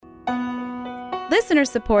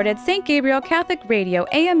Listener-supported St. Gabriel Catholic Radio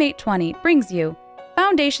AM 820 brings you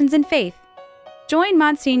Foundations in Faith. Join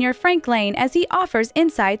Monsignor Frank Lane as he offers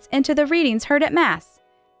insights into the readings heard at Mass.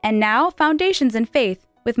 And now, Foundations in Faith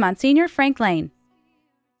with Monsignor Frank Lane.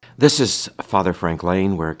 This is Father Frank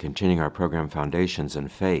Lane. We're continuing our program, Foundations in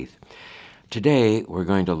Faith. Today, we're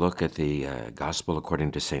going to look at the Gospel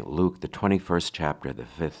according to St. Luke, the 21st chapter, the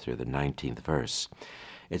 5th through the 19th verse.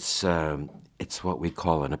 It's what we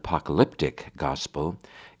call an apocalyptic gospel.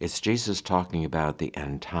 It's Jesus talking about the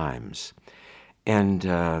end times. And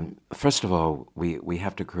first of all, we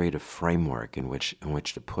have to create a framework in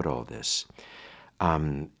which to put all this.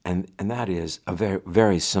 And that is a very,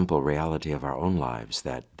 very simple reality of our own lives,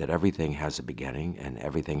 that everything has a beginning and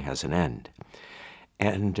everything has an end.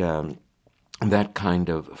 And that kind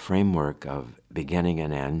of framework of beginning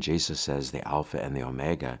and end, Jesus says the Alpha and the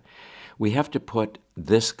Omega, we have to put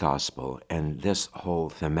this gospel and this whole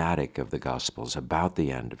thematic of the Gospels about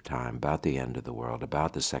the end of time, about the end of the world,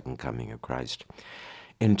 about the second coming of Christ,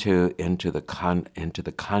 into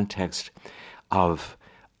the context of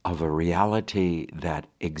a reality that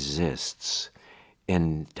exists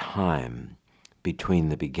in time between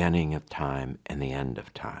the beginning of time and the end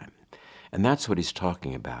of time. And that's what he's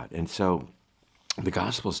talking about. And so the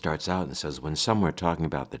gospel starts out and says, when some were talking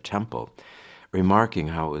about the temple, remarking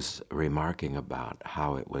about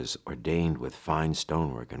how it was ordained with fine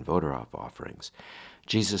stonework and votive offerings,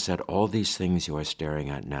 Jesus said, all these things you are staring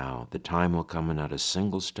at now, the time will come when not a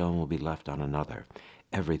single stone will be left on another.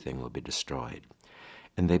 Everything will be destroyed.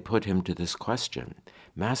 And they put him to this question.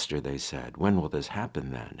 Master, they said, when will this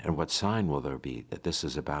happen then? And what sign will there be that this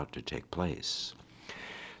is about to take place?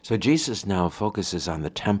 So Jesus now focuses on the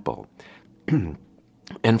temple.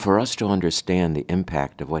 And for us to understand the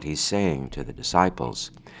impact of what he's saying to the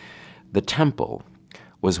disciples, the temple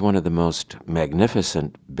was one of the most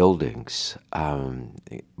magnificent buildings,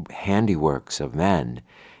 handiworks of men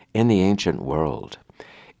in the ancient world.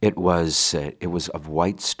 It was of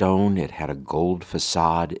white stone. It had a gold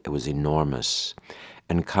facade. It was enormous,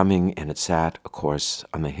 and it sat, of course,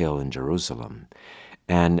 on the hill in Jerusalem.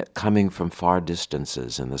 And coming from far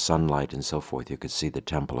distances in the sunlight and so forth, you could see the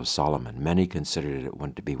Temple of Solomon. Many considered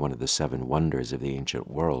it to be one of the seven wonders of the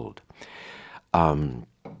ancient world.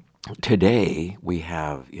 Today, we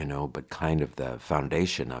have, but kind of the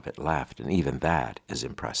foundation of it left, and even that is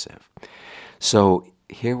impressive. So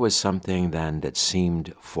here was something then that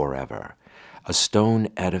seemed forever, a stone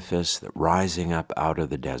edifice that rising up out of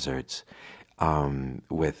the deserts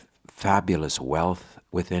with fabulous wealth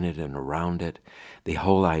within it and around it. The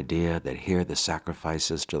whole idea that here the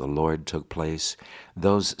sacrifices to the Lord took place,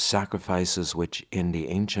 those sacrifices which in the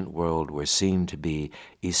ancient world were seen to be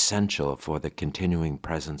essential for the continuing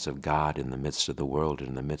presence of God in the midst of the world,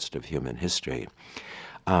 in the midst of human history.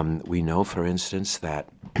 We know, for instance, that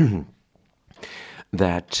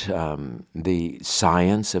the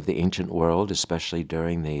science of the ancient world, especially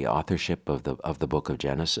during the authorship of the book of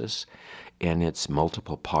Genesis, in its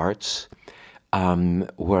multiple parts,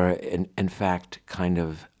 were in fact kind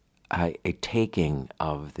of a taking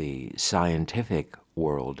of the scientific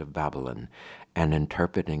world of Babylon and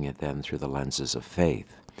interpreting it then through the lenses of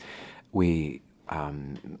faith. We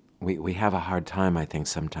have a hard time, I think,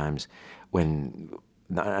 sometimes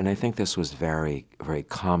and I think this was very, very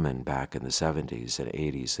common back in the 70s and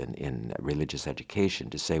 80s in religious education,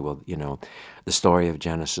 to say, well, the story of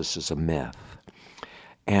Genesis is a myth.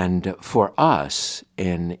 And for us,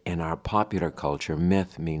 in our popular culture,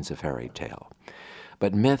 myth means a fairy tale.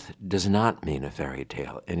 But myth does not mean a fairy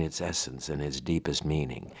tale in its essence, in its deepest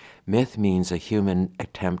meaning. Myth means a human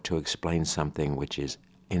attempt to explain something which is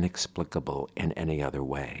inexplicable in any other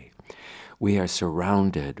way. We are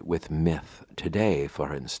surrounded with myth today,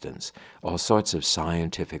 for instance, all sorts of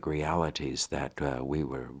scientific realities that we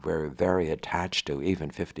were very, very attached to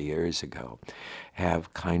even 50 years ago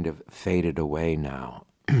have kind of faded away now.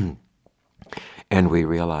 And we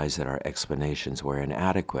realize that our explanations were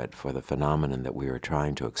inadequate for the phenomenon that we were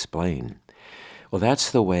trying to explain. Well,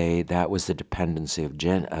 that was the dependency of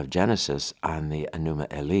Genesis on the Enuma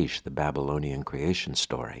Elish, the Babylonian creation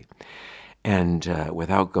story. And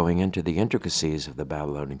without going into the intricacies of the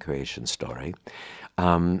Babylonian creation story,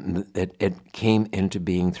 it came into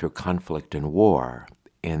being through conflict and war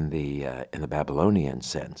in the Babylonian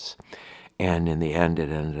sense. And in the end, it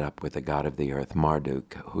ended up with the god of the earth,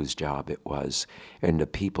 Marduk, whose job it was, and the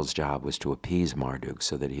people's job was to appease Marduk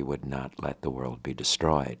so that he would not let the world be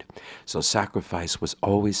destroyed. So sacrifice was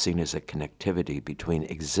always seen as a connectivity between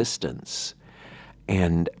existence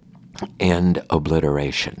and and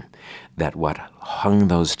obliteration, that what hung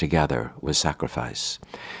those together was sacrifice.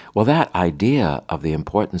 Well, that idea of the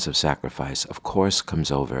importance of sacrifice, of course,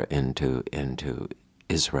 comes over into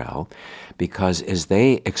Israel, because as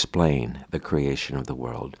they explain the creation of the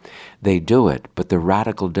world, they do it, but the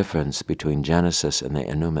radical difference between Genesis and the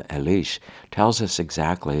Enuma Elish tells us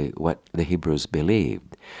exactly what the Hebrews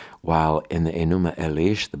believed. While in the Enuma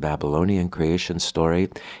Elish, the Babylonian creation story,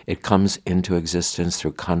 it comes into existence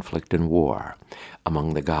through conflict and war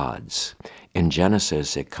among the gods. In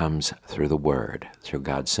Genesis, it comes through the Word, through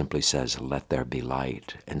God simply says, "Let there be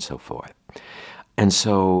light," and so forth. And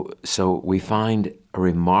so we find a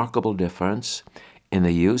remarkable difference in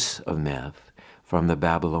the use of myth from the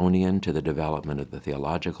Babylonian to the development of the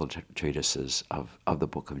theological treatises of the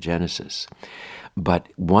book of Genesis. But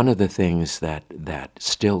one of the things that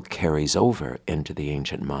still carries over into the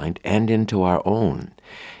ancient mind and into our own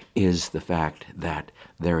is the fact that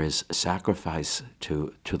there is sacrifice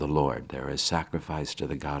to the Lord. There is sacrifice to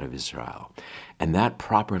the God of Israel. And that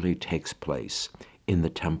properly takes place in the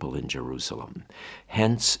temple in Jerusalem.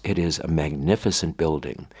 Hence, it is a magnificent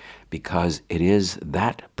building because it is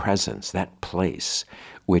that presence, that place,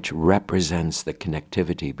 which represents the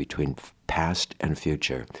connectivity between past and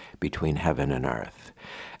future, between heaven and earth.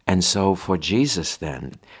 And so for Jesus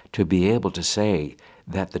then to be able to say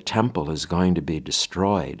that the temple is going to be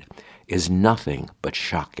destroyed is nothing but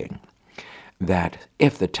shocking. That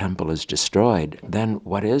if the temple is destroyed, then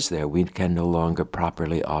what is there? We can no longer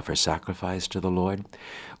properly offer sacrifice to the Lord.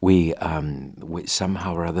 We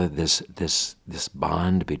somehow or other this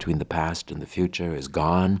bond between the past and the future is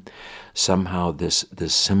gone. Somehow this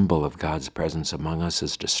symbol of God's presence among us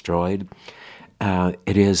is destroyed.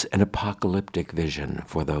 It is an apocalyptic vision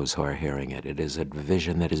for those who are hearing it. It is a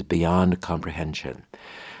vision that is beyond comprehension.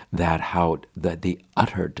 That the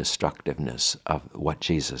utter destructiveness of what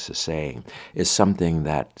Jesus is saying is something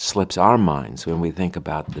that slips our minds when we think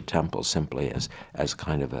about the temple simply as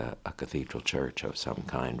kind of a cathedral church of some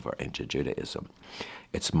kind for ancient Judaism.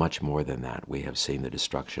 It's much more than that. We have seen the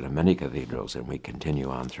destruction of many cathedrals, and we continue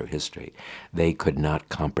on through history. They could not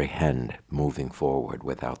comprehend moving forward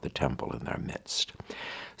without the temple in their midst.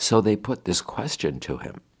 So they put this question to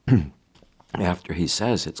him after he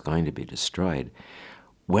says it's going to be destroyed.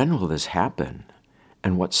 When will this happen?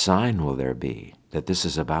 And what sign will there be that this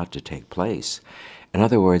is about to take place? In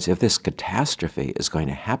other words, if this catastrophe is going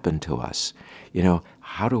to happen to us,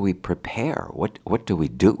 how do we prepare? What do we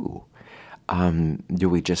do? Do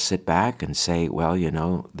we just sit back and say, well,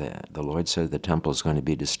 the Lord said the temple is going to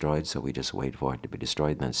be destroyed, so we just wait for it to be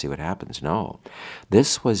destroyed and then see what happens? No.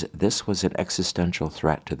 This was an existential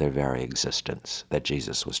threat to their very existence that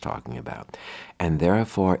Jesus was talking about. And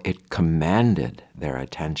therefore, it commanded their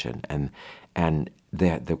attention. And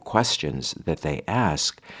the questions that they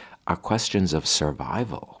ask are questions of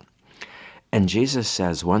survival. And Jesus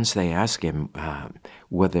says, once they ask him,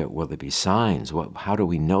 will there be signs? How do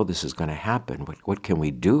we know this is going to happen? What can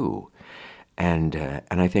we do? And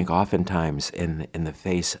I think oftentimes in the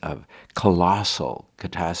face of colossal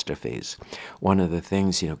catastrophes, one of the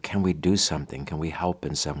things, can we do something? Can we help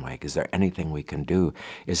in some way? Is there anything we can do?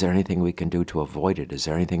 Is there anything we can do to avoid it? Is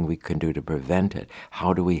there anything we can do to prevent it?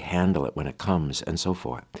 How do we handle it when it comes? And so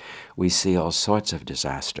forth. We see all sorts of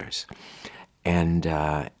disasters. And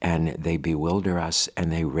they bewilder us,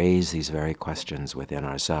 and they raise these very questions within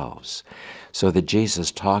ourselves. So that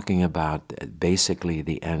Jesus, talking about basically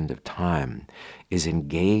the end of time, is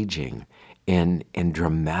engaging in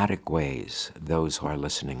dramatic ways those who are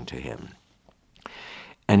listening to him.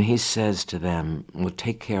 And he says to them, well,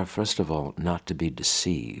 take care, first of all, not to be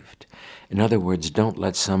deceived. In other words, don't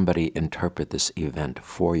let somebody interpret this event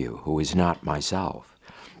for you who is not myself.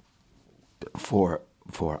 For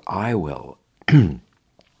I will.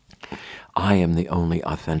 I am the only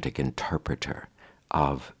authentic interpreter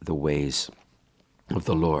of the ways of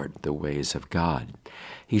the Lord, the ways of God.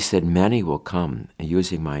 He said, many will come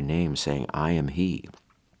using my name, saying, I am he,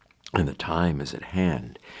 and the time is at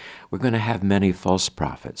hand. We're going to have many false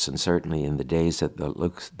prophets, and certainly in the days that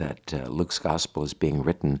Luke's gospel is being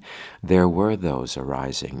written, there were those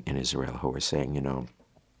arising in Israel who were saying,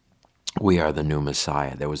 we are the new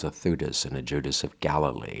Messiah. There was a Theudas and a Judas of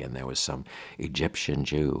Galilee, and there was some Egyptian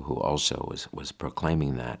Jew who also was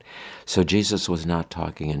proclaiming that. So Jesus was not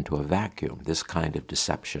talking into a vacuum. This kind of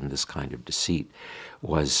deception, this kind of deceit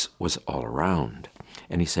was all around.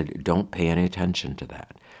 And he said, don't pay any attention to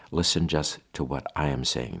that. Listen just to what I am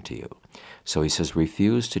saying to you. So he says,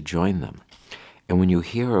 refuse to join them. And when you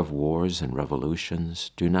hear of wars and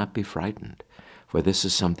revolutions, do not be frightened, for this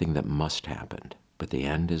is something that must happen. But the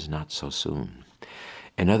end is not so soon.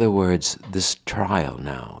 In other words, this trial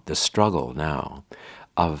now, the struggle now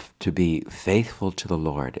of to be faithful to the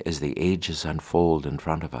Lord as the ages unfold in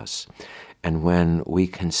front of us. And when we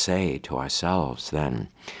can say to ourselves then,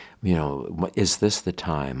 is this the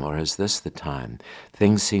time or is this the time?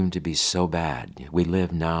 Things seem to be so bad. We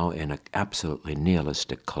live now in an absolutely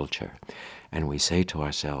nihilistic culture. And we say to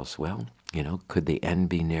ourselves, well, could the end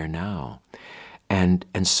be near now? And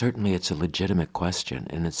certainly it's a legitimate question,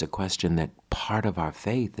 and it's a question that part of our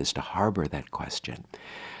faith is to harbor that question.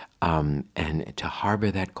 And to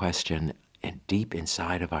harbor that question deep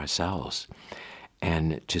inside of ourselves,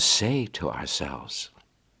 and to say to ourselves,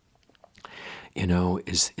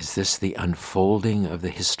 is this the unfolding of the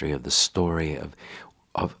history of the story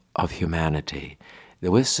of humanity?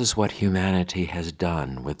 This is what humanity has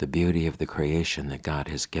done with the beauty of the creation that God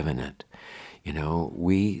has given it.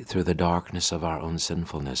 We, through the darkness of our own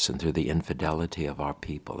sinfulness and through the infidelity of our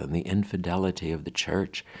people and the infidelity of the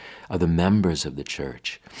church, of the members of the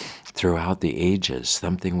church, throughout the ages,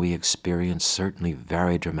 something we experience certainly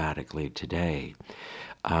very dramatically today,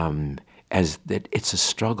 as that it's a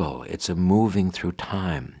struggle, it's a moving through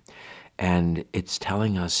time, and it's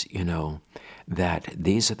telling us, that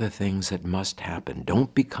these are the things that must happen.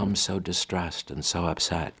 Don't become so distressed and so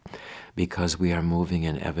upset, because we are moving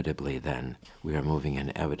inevitably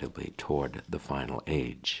toward the final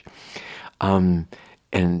age. In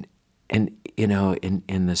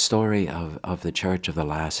the story of the church of the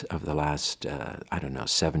last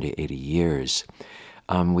 70, 80 years,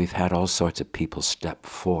 we've had all sorts of people step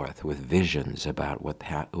forth with visions about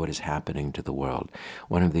what is happening to the world.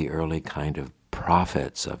 One of the early kind of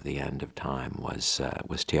prophets of the end of time was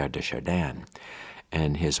Teilhard de Chardin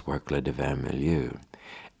and his work Le Divin Milieu.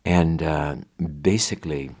 And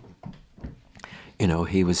basically,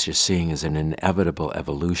 he was just seeing as an inevitable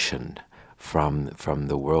evolution from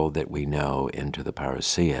the world that we know into the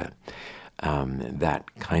parousia. That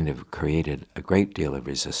kind of created a great deal of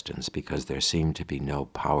resistance, because there seemed to be no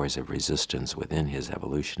powers of resistance within his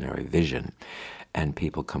evolutionary vision. And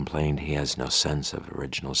people complained he has no sense of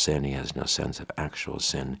original sin, he has no sense of actual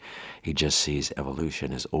sin. He just sees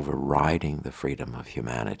evolution as overriding the freedom of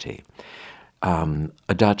humanity.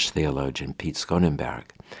 A Dutch theologian, Piet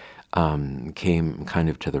Schonenberg, came kind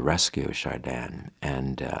of to the rescue of Chardin,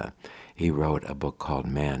 and he wrote a book called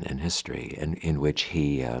Man and History, in which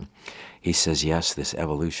he says, yes, this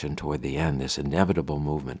evolution toward the end, this inevitable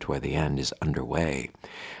movement toward the end is underway,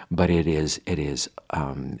 but it is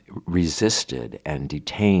resisted and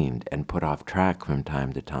detained and put off track from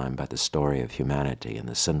time to time by the story of humanity and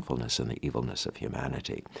the sinfulness and the evilness of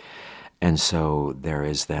humanity. And so there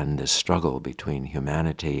is then this struggle between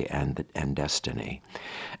humanity and destiny.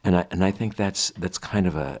 And I think that's kind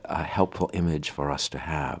of a helpful image for us to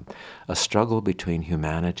have, a struggle between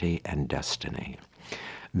humanity and destiny.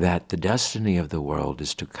 That the destiny of the world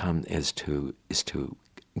is to come into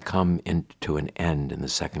an end in the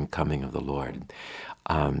second coming of the Lord.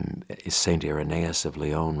 Saint Irenaeus of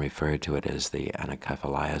Lyon referred to it as the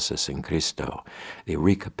anakephalaiosis in Christo, the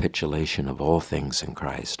recapitulation of all things in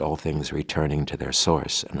Christ, all things returning to their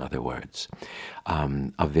source, in other words.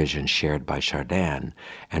 A vision shared by Chardin,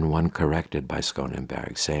 and one corrected by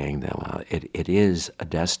Schonenberg, saying that, it is a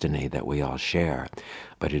destiny that we all share,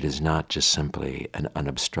 but it is not just simply an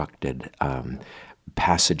unobstructed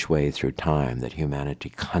passageway through time, that humanity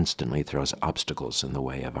constantly throws obstacles in the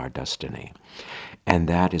way of our destiny. And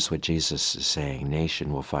that is what Jesus is saying.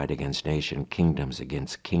 Nation will fight against nation, kingdoms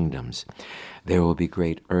against kingdoms. There will be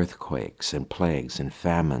great earthquakes and plagues and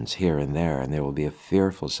famines here and there, and there will be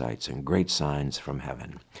fearful sights and great signs from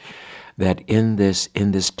heaven. That in this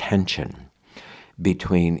tension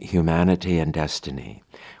between humanity and destiny,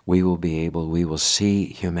 we will see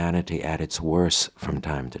humanity at its worst from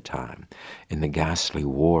time to time, in the ghastly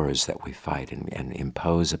wars that we fight and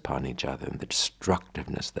impose upon each other, and the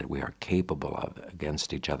destructiveness that we are capable of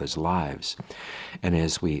against each other's lives. And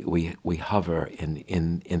as we hover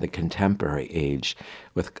in the contemporary age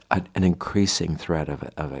with an increasing threat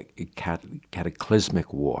of a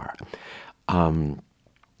cataclysmic war,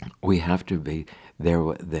 we have to be there.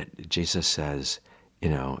 That Jesus says,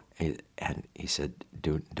 and he said,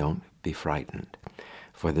 don't be frightened,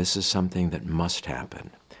 for this is something that must happen,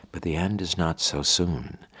 but the end is not so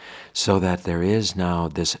soon. So that there is now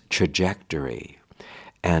this trajectory,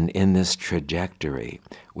 and in this trajectory,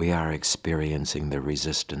 we are experiencing the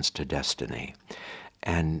resistance to destiny.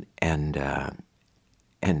 And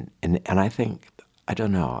I think, I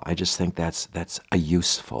don't know, I just think that's a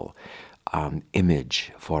useful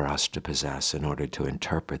image for us to possess in order to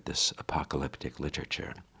interpret this apocalyptic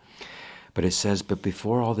literature. But it says, but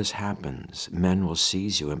before all this happens, men will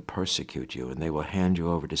seize you and persecute you, and they will hand you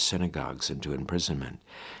over to synagogues and to imprisonment,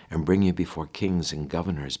 and bring you before kings and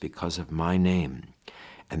governors because of my name.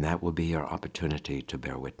 And that will be your opportunity to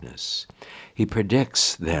bear witness. He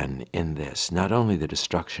predicts then in this not only the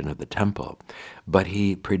destruction of the temple, but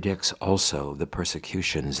he predicts also the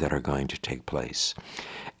persecutions that are going to take place,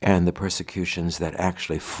 and the persecutions that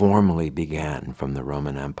actually formally began from the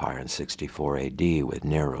Roman Empire in 64 AD with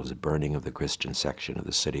Nero's burning of the Christian section of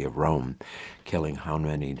the city of Rome, killing how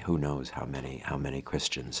many, who knows how many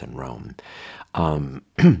Christians in Rome.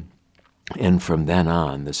 And from then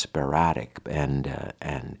on, the sporadic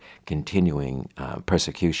and continuing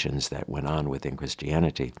persecutions that went on within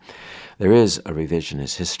Christianity. There is a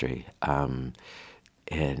revisionist history,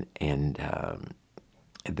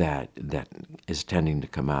 that is tending to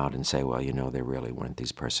come out and say, well, there really weren't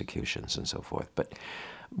these persecutions and so forth.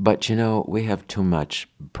 But we have too much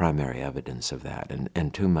primary evidence of that,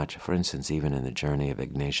 and too much, for instance, even in the journey of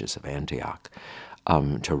Ignatius of Antioch,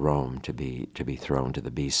 to Rome to be thrown to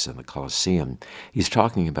the beasts in the Colosseum. He's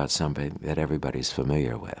talking about something that everybody's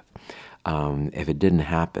familiar with. If it didn't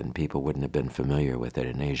happen, people wouldn't have been familiar with it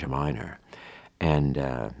in Asia Minor, and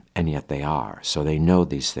yet they are. So they know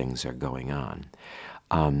these things are going on.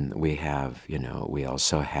 We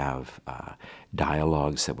also have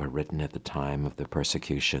dialogues that were written at the time of the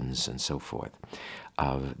persecutions and so forth,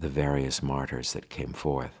 of the various martyrs that came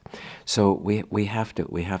forth. So we have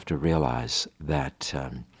to realize that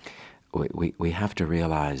we have to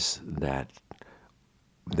realize that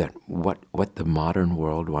what the modern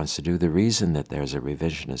world wants to do. The reason that there's a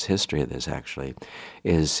revisionist history of this actually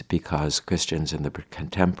is because Christians in the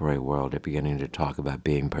contemporary world are beginning to talk about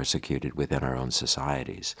being persecuted within our own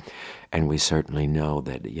societies. And we certainly know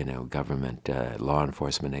that, government, law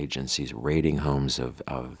enforcement agencies raiding homes of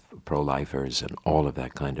pro-lifers and all of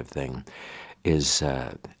that kind of thing is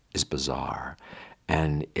bizarre.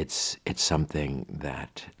 And it's something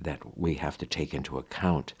that we have to take into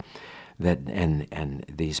account. That and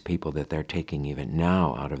these people that they're taking even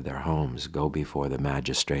now out of their homes go before the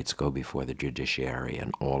magistrates, go before the judiciary,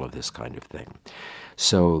 and all of this kind of thing.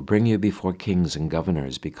 So bring you before kings and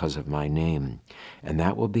governors because of my name, and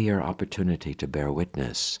that will be your opportunity to bear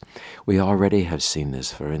witness. We already have seen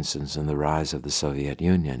this, for instance, in the rise of the Soviet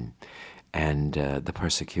Union and the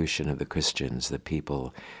persecution of the Christians, the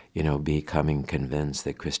people, becoming convinced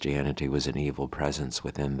that Christianity was an evil presence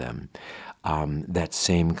within them. That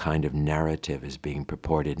same kind of narrative is being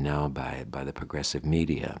purported now by the progressive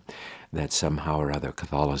media, that somehow or other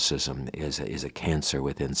Catholicism is a cancer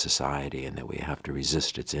within society, and that we have to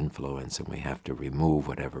resist its influence, and we have to remove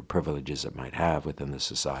whatever privileges it might have within the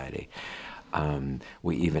society.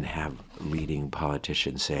 We even have leading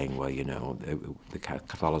politicians saying, well, the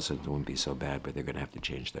Catholicism won't be so bad, but they're going to have to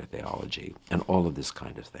change their theology, and all of this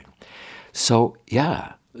kind of thing. So,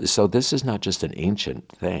 so this is not just an ancient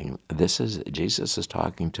thing. Jesus is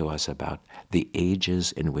talking to us about the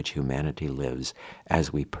ages in which humanity lives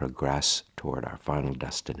as we progress toward our final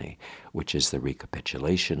destiny, which is the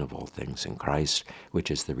recapitulation of all things in Christ,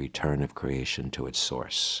 which is the return of creation to its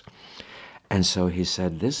source. And so he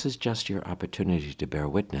said, this is just your opportunity to bear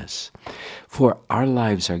witness. For our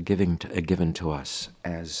lives are given to us,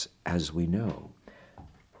 as we know.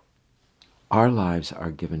 Our lives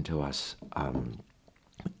are given to us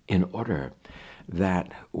in order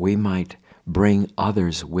that we might bring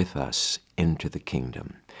others with us into the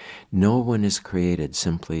kingdom. No one is created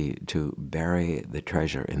simply to bury the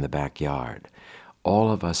treasure in the backyard.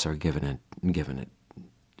 All of us are given it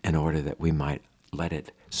in order that we might let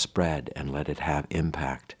it spread and let it have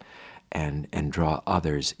impact and draw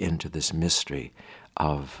others into this mystery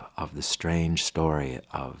of the strange story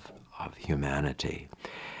of humanity.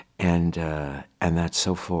 And that's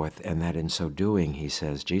so forth, and that in so doing,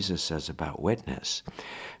 Jesus says about witness,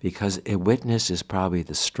 because a witness is probably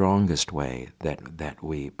the strongest way that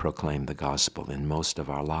we proclaim the gospel in most of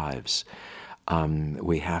our lives.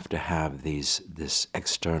 We have to have this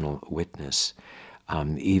external witness.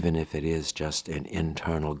 Even if it is just an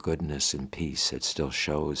internal goodness and peace, it still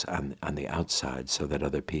shows on the outside so that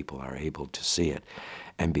other people are able to see it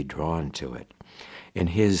and be drawn to it. And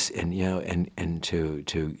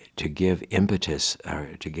to give impetus or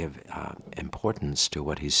to give importance to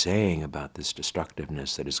what he's saying about this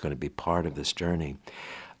destructiveness that is going to be part of this journey.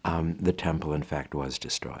 The temple, in fact, was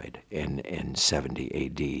destroyed in 70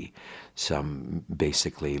 A.D., some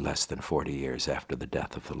basically less than 40 years after the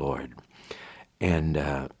death of the Lord.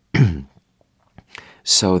 And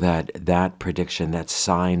so that prediction, that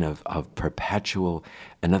sign of perpetual,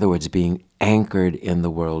 in other words, being anchored in the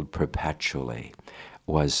world perpetually,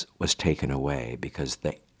 was taken away, because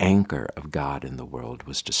anchor of God in the world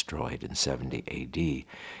was destroyed in 70 A.D.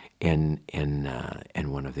 in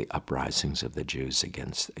one of the uprisings of the Jews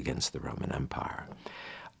against the Roman Empire.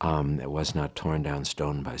 It was not torn down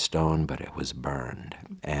stone by stone, but it was burned.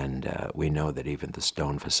 And we know that even the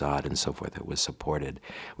stone facade and so forth, it was supported.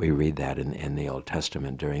 We read that in the Old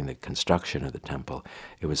Testament during the construction of the temple.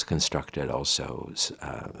 It was constructed also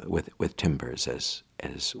with timbers as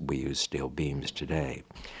we use steel beams today.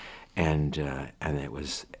 And it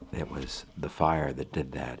was the fire that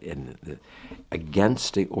did that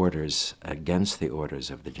against the orders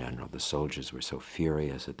of the general. The soldiers were so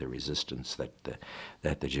furious at the resistance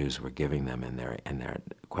that the Jews were giving them in their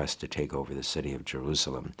quest to take over the city of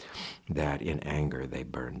Jerusalem, that in anger they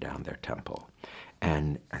burned down their temple,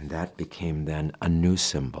 and that became then a new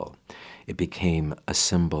symbol. It became a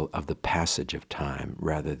symbol of the passage of time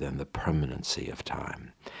rather than the permanency of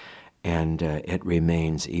time. And it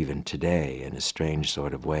remains even today in a strange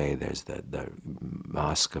sort of way. There's the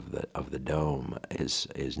mosque of the dome is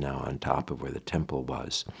now on top of where the temple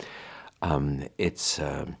was. It's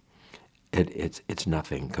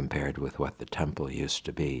nothing compared with what the temple used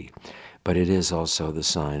to be, but it is also the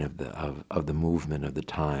sign of the movement of the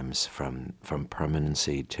times from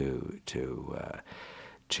permanency to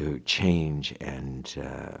change and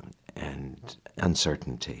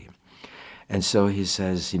uncertainty. And so he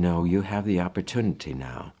says, you have the opportunity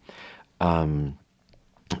now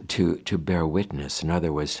to bear witness. In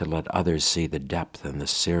other words, to let others see the depth and the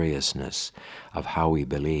seriousness of how we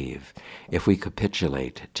believe. If we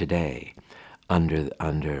capitulate today under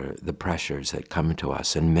the pressures that come to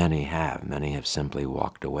us, and many have simply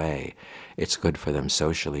walked away, it's good for them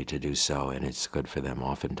socially to do so, and it's good for them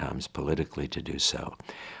oftentimes politically to do so.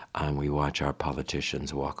 We watch our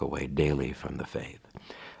politicians walk away daily from the faith.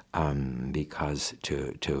 Because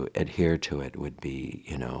to adhere to it would be,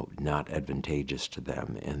 not advantageous to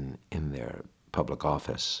them in their public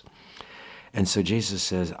office. And so Jesus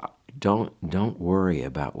says, don't worry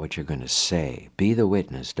about what you're going to say. Be the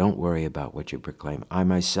witness. Don't worry about what you proclaim. I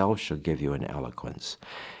myself shall give you an eloquence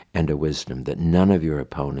and a wisdom that none of your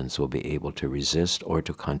opponents will be able to resist or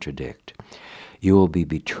to contradict. You will be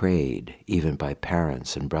betrayed even by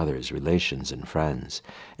parents and brothers, relations and friends,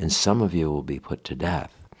 and some of you will be put to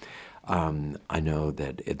death. I know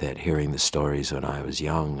that hearing the stories when I was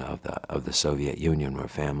young of the Soviet Union, where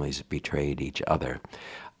families betrayed each other,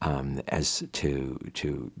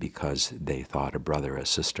 because they thought a brother, a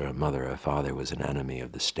sister, a mother, a father was an enemy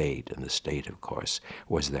of the state, and the state, of course,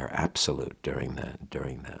 was their absolute during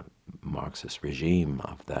the Marxist regime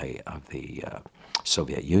of the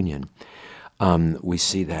Soviet Union. We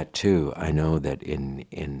see that too. I know that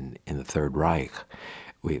in the Third Reich.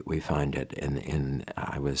 We find it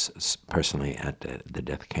I was personally at the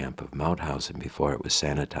death camp of Mauthausen before it was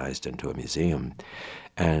sanitized into a museum,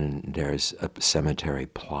 and there's a cemetery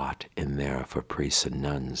plot in there for priests and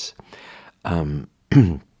nuns, and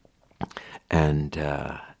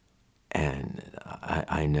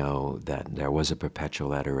I know that there was a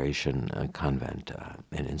perpetual adoration convent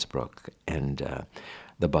in Innsbruck, and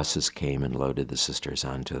the buses came and loaded the sisters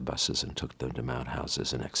onto the buses and took them to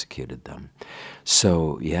Mauthausen and executed them.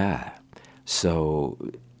 So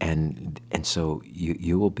so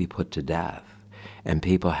you will be put to death, and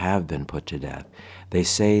people have been put to death. They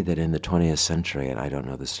say that in the 20th century, and I don't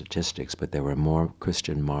know the statistics, but there were more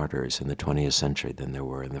Christian martyrs in the 20th century than there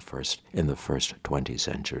were in the first 20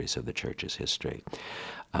 centuries of the Church's history.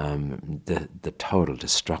 The total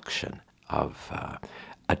destruction of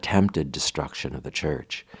attempted destruction of the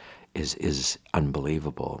Church is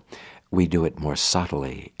unbelievable. We do it more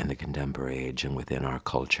subtly in the contemporary age and within our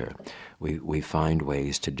culture. We find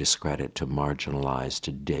ways to discredit, to marginalize,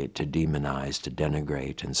 to demonize, to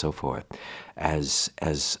denigrate, and so forth, as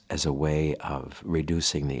a way of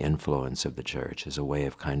reducing the influence of the Church, as a way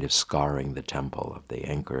of kind of scarring the temple of the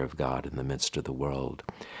anchor of God in the midst of the world.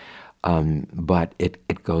 But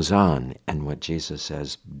it goes on, and what Jesus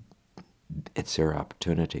says, it's your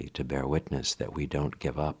opportunity to bear witness that we don't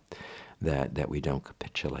give up, that we don't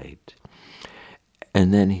capitulate.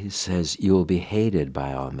 And then he says, you will be hated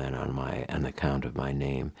by all men on account of my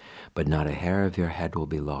name, but not a hair of your head will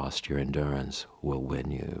be lost. Your endurance will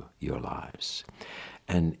win you your lives.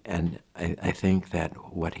 And I think that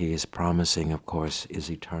what he is promising, of course,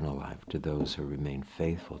 is eternal life to those who remain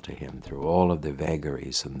faithful to him through all of the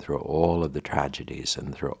vagaries and through all of the tragedies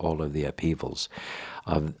and through all of the upheavals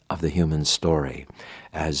of the human story,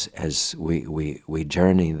 as we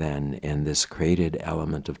journey then in this created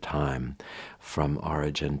element of time from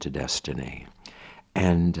origin to destiny.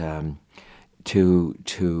 And to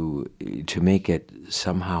make it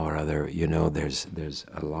somehow or other, there's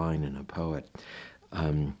a line in a poet,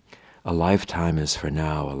 A lifetime is for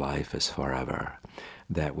now, a life is forever.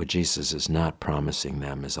 That what Jesus is not promising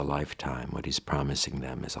them is a lifetime. What he's promising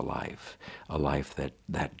them is a life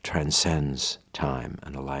that transcends time,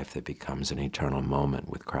 and a life that becomes an eternal moment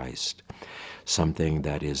with Christ. Something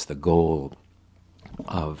that is the goal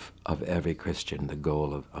of every Christian, the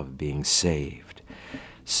goal of being saved.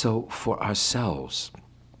 So for ourselves,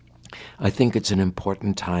 I think it's an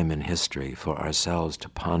important time in history for ourselves to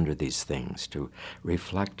ponder these things, to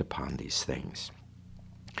reflect upon these things,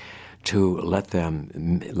 to let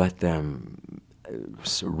them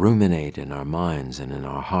ruminate in our minds and in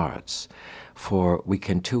our hearts. For we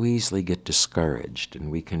can too easily get discouraged, and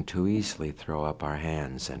we can too easily throw up our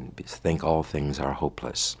hands and think all things are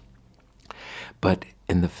hopeless. But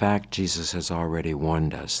in the fact, Jesus has already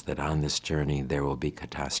warned us that on this journey there will be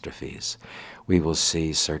catastrophes. We will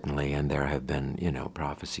see certainly, and there have been,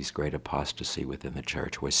 prophecies, great apostasy within the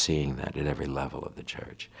church. We're seeing that at every level of the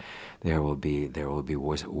church. There will be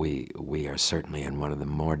wars. We are certainly in one of the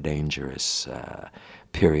more dangerous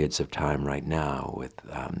periods of time right now,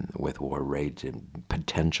 with war rage and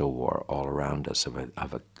potential war all around us of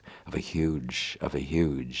a huge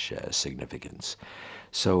significance.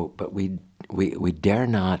 So, but we dare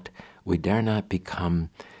not become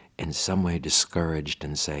in some way discouraged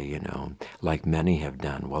and say, like many have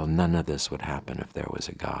done, well, none of this would happen if there was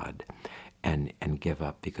a God, and give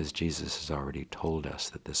up, because Jesus has already told us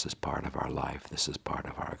that this is part of our life, this is part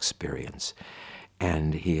of our experience.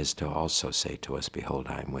 And he is to also say to us, behold,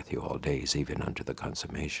 I am with you all days, even unto the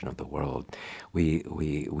consummation of the world. We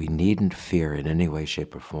needn't fear in any way,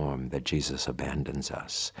 shape, or form that Jesus abandons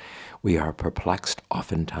us. We are perplexed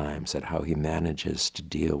oftentimes at how he manages to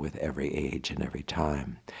deal with every age and every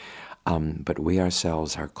time. But we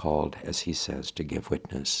ourselves are called, as he says, to give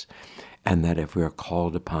witness. And that if we are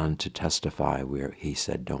called upon to testify, he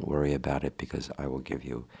said, don't worry about it, because I will give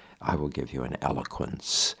you an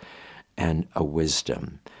eloquence and a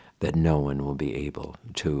wisdom that no one will be able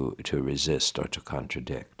to resist or to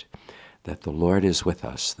contradict. That the Lord is with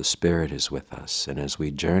us, the Spirit is with us, and as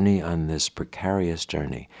we journey on this precarious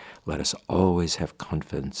journey, let us always have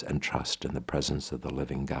confidence and trust in the presence of the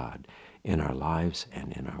living God in our lives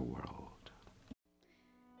and in our world.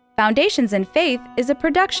 Foundations in Faith is a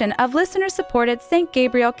production of listener-supported St.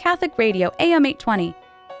 Gabriel Catholic Radio AM 820.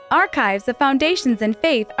 Archives of Foundations in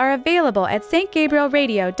Faith are available at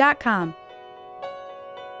stgabrielradio.com.